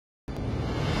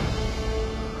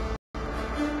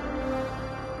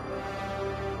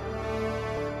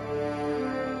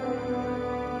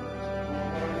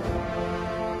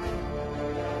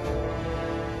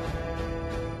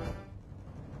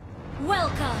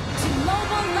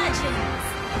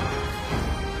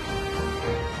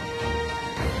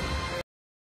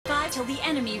till the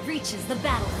enemy reaches the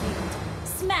battlefield.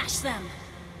 Smash them!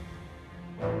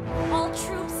 All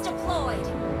troops deployed!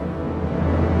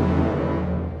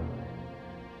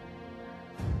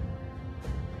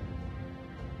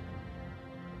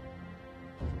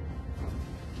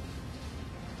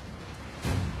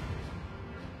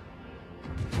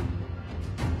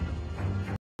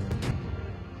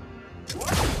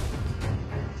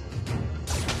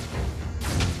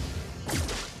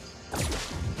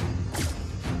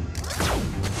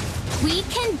 We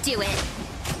can do it!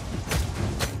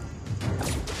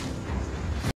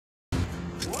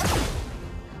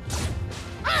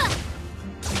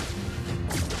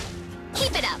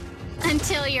 Keep it up,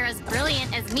 until you're as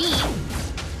brilliant as me.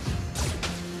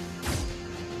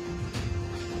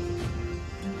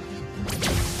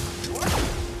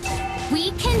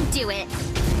 We can do it!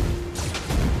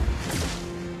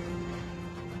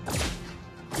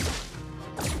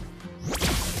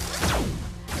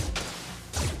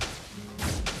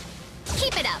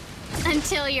 Keep it up,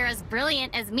 until you're as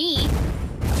brilliant as me.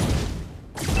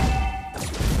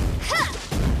 Ha!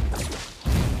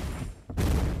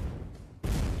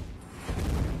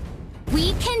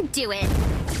 We can do it!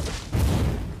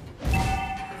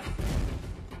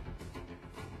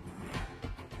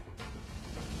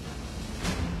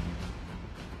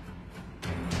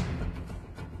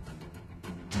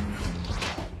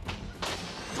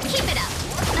 Keep it up,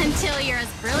 until you're as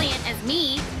brilliant as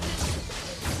me.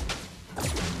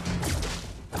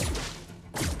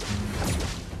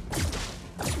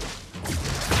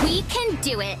 We can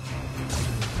do it!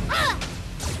 Ah!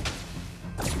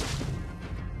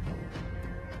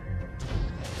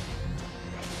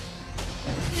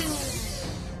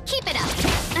 Keep it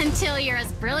up, until you're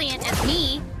as brilliant as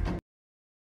me.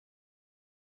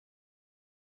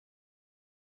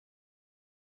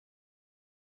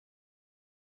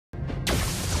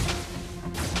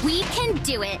 We can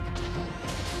do it!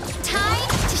 Time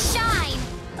to shine!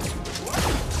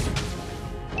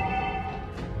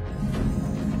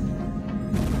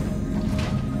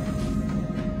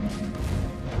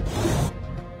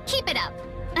 Keep it up,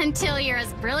 until you're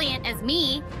as brilliant as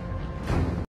me.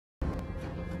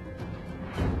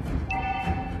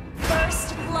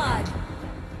 First blood!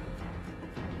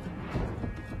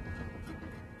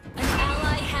 An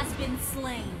ally has been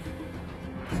slain.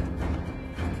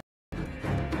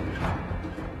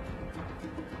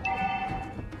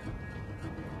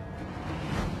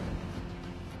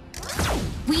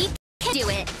 We can do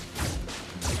it!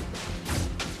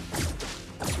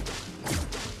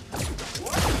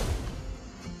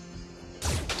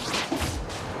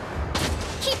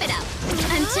 Keep it up,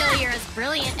 until you're as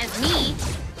brilliant as me.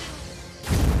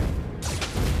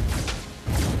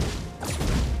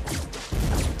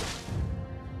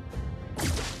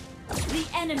 The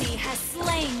enemy has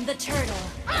slain the turtle.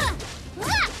 Ah!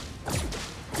 Ah!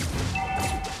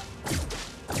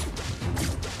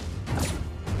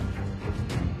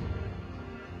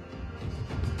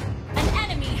 An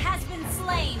enemy has been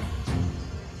slain.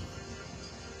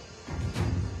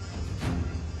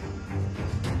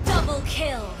 Double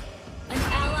kill. An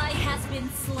ally has been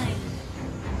slain.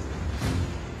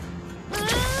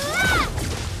 Ah!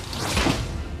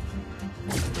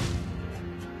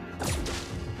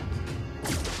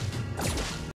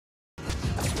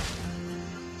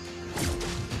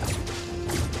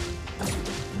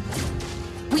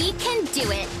 We can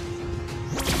do it!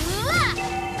 Ah!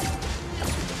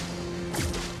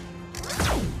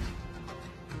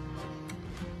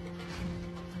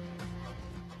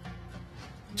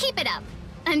 Keep it up,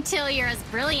 until you're as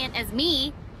brilliant as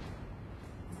me.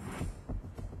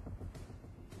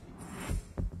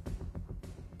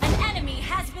 An enemy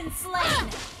has been slain.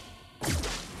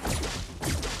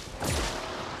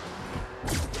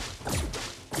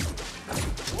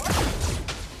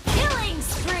 Killing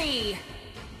spree.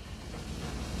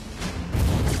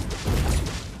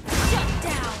 Shut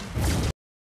down.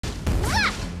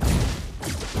 Ah!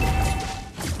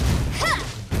 Ha!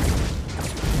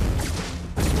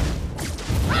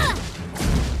 Ah!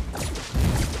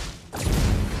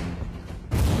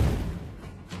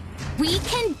 We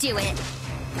can do it!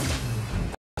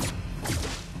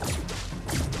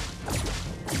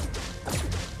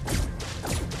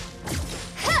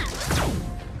 Ha!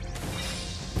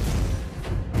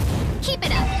 Keep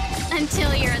it up,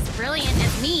 until you're as brilliant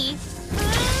as me.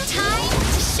 Time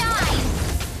to shine!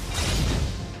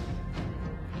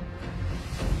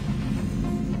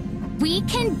 We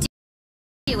can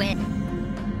do it!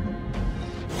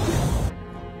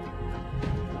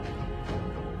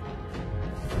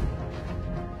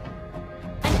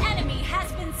 An enemy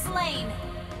has been slain.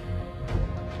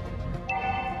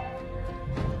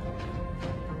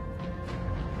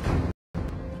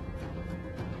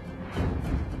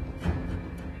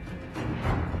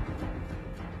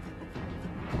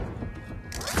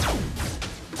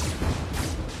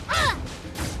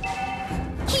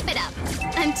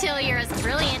 until you're as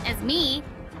brilliant as me.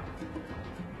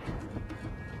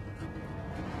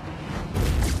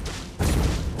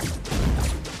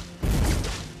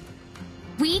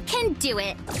 We can do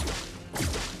it.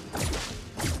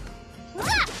 An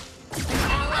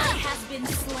ally has been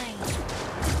slain.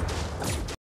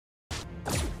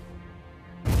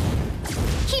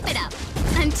 Keep it up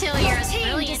until you're as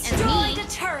brilliant as me. Destroy the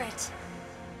turret.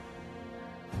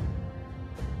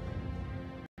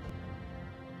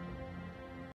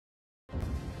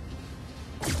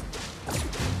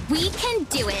 We can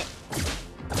do it.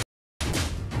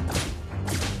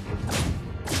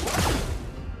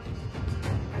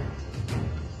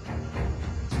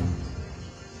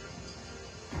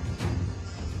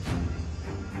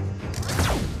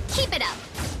 Keep it up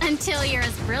until you're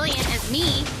as brilliant as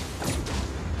me.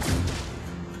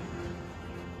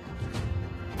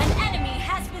 An enemy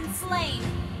has been slain.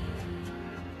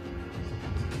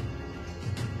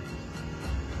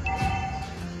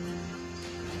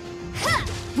 Ha!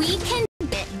 We can do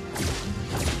it.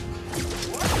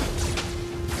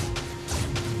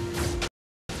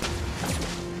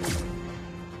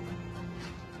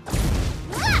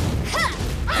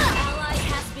 An ally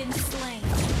has been slain.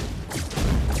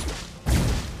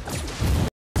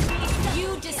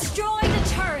 You destroy the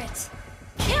turret.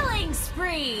 Killing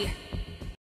spree.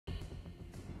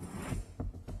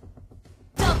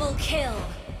 Double kill.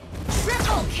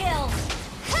 Triple kill.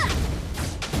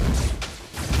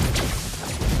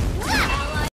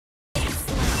 Ally slain.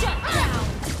 Shut down.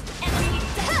 Enemy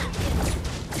double kill.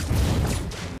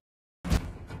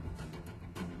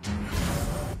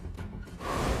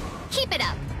 Keep it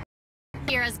up.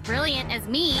 You're as brilliant as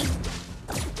me.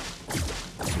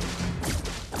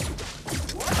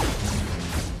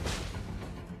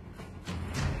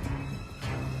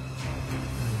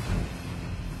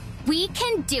 We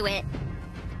can do it.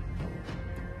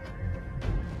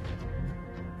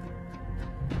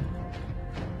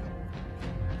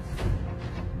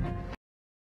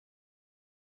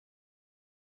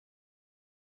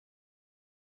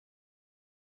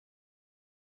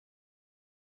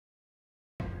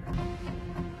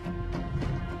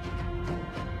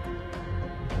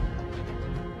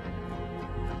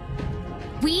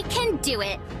 We can do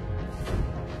it.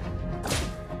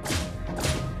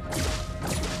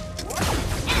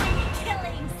 Enemy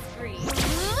killing spree.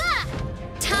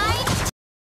 Time.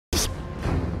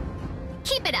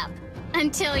 Keep it up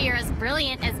until you're as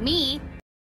brilliant as me.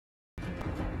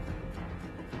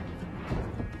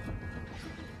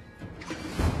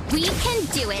 We can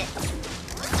do it.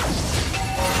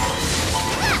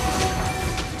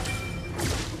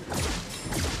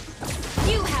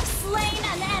 You have slain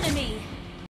an enemy.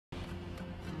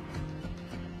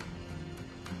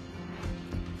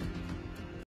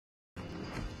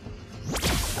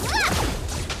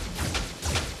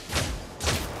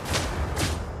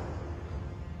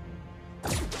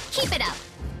 Keep it up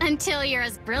until you're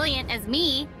as brilliant as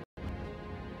me.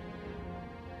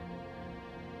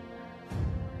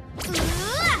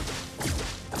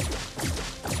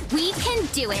 We can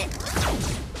do it.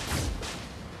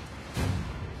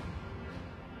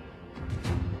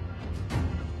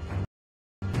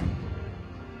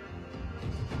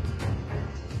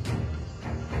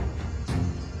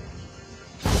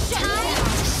 Time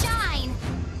to shine.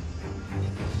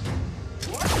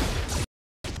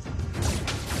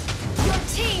 Your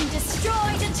team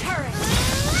destroyed a turret.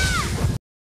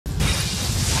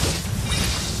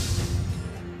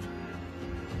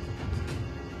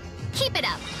 Keep it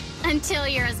up until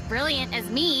you're as brilliant as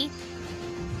me.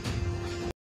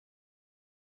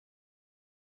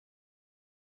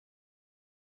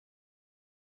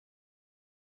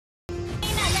 An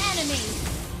enemy.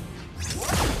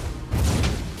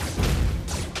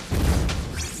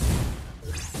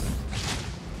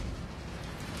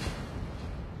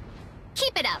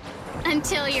 Keep it up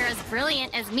until you're as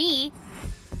brilliant as me.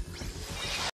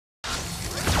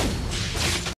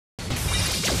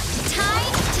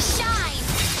 Time to shine.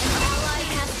 An ally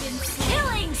has been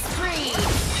killing spree.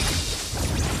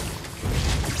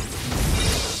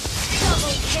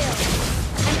 Double kill.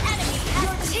 An enemy has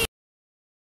your team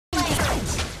slain.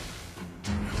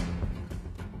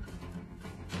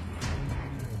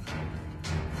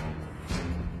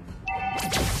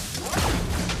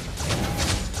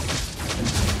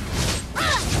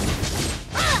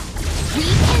 We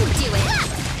can do it.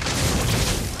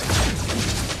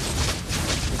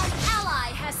 An ally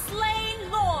has slain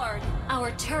Lord.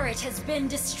 Our turret has been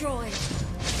destroyed.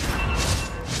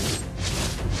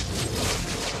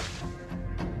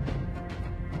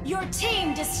 Your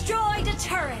team destroyed a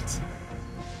turret.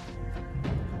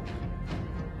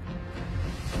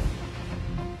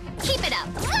 Keep it up.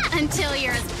 until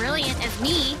you're as brilliant as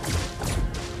me.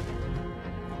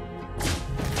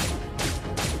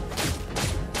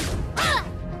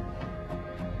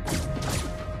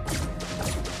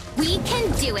 We can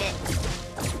do it.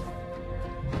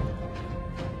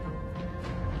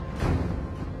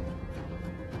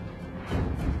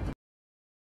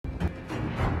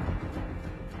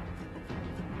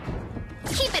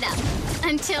 Keep it up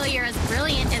until you're as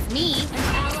brilliant as me. An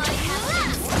ally has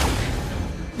been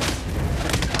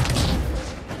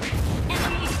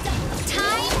Enemies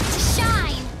Time to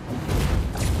shine.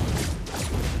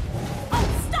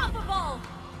 unstoppable!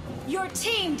 Your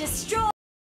team destroyed.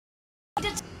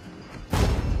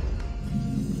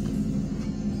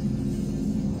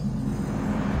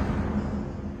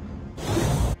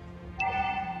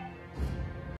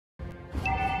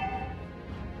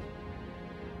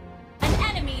 An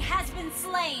enemy has been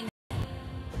slain.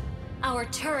 Our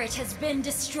turret has been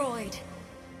destroyed.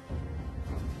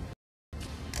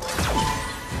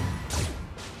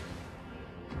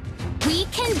 We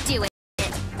can do it.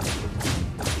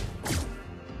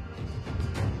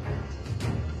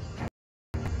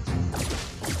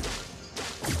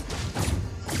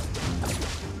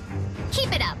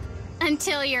 Keep it up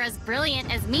until you're as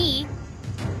brilliant as me.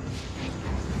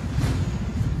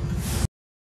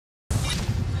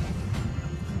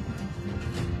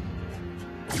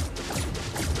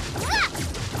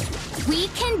 We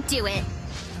can do it.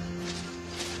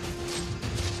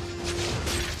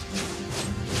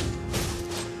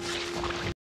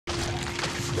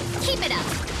 Keep it up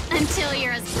until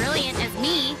you're as brilliant as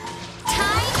me.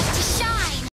 Time to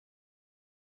shine.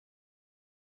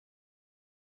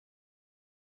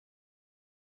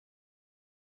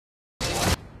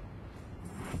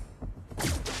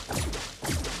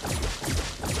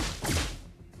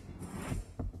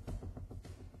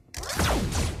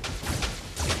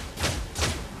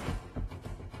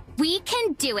 We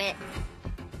can do it.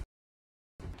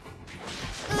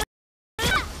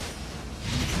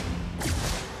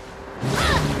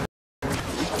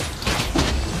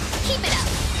 Keep it up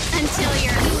until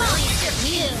you're as brilliant as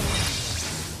me.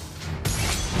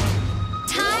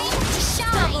 Time to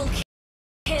shine. Double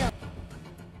kill.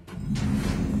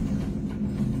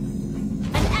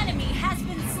 An enemy has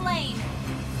been slain.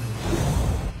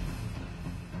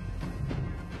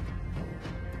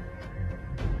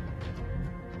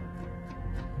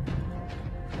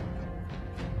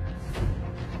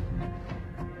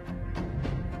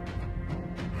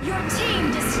 Your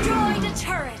team destroyed a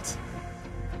turret.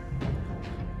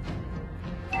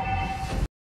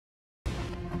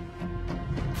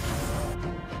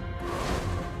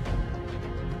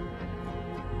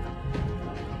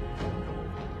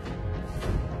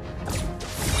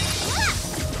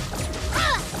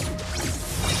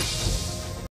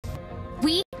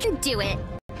 We can do it.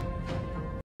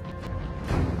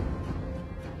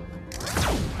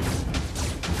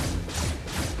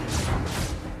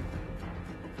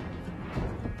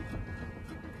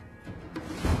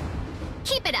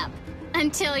 Keep it up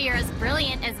until you're as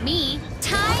brilliant as me.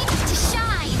 Time to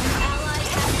shine. Ally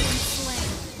has been slain.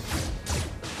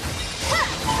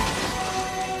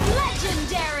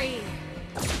 Legendary!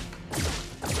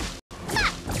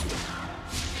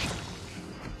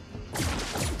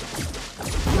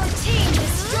 Your team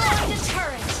destroyed a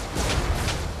turret.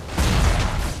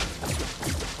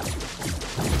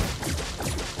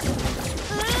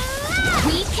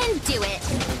 We can do it.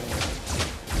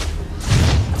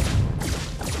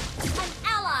 An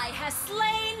ally has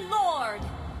slain Lord.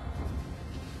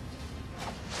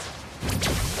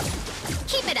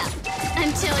 Keep it up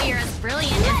until you're as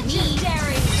brilliant as me.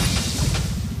 Legendary!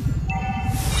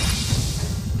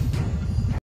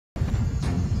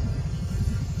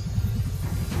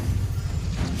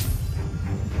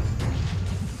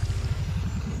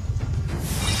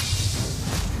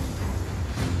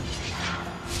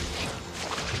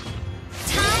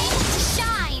 Time to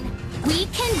shine. We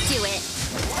can do it.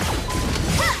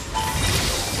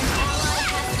 An ally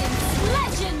has been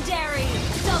legendary!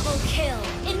 Double kill!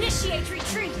 Initiate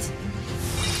retreat!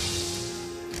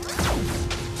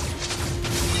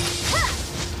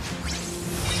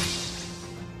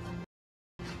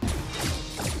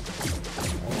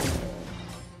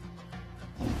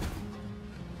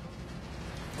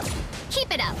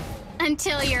 Keep it up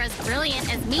until you're as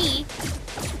brilliant as me.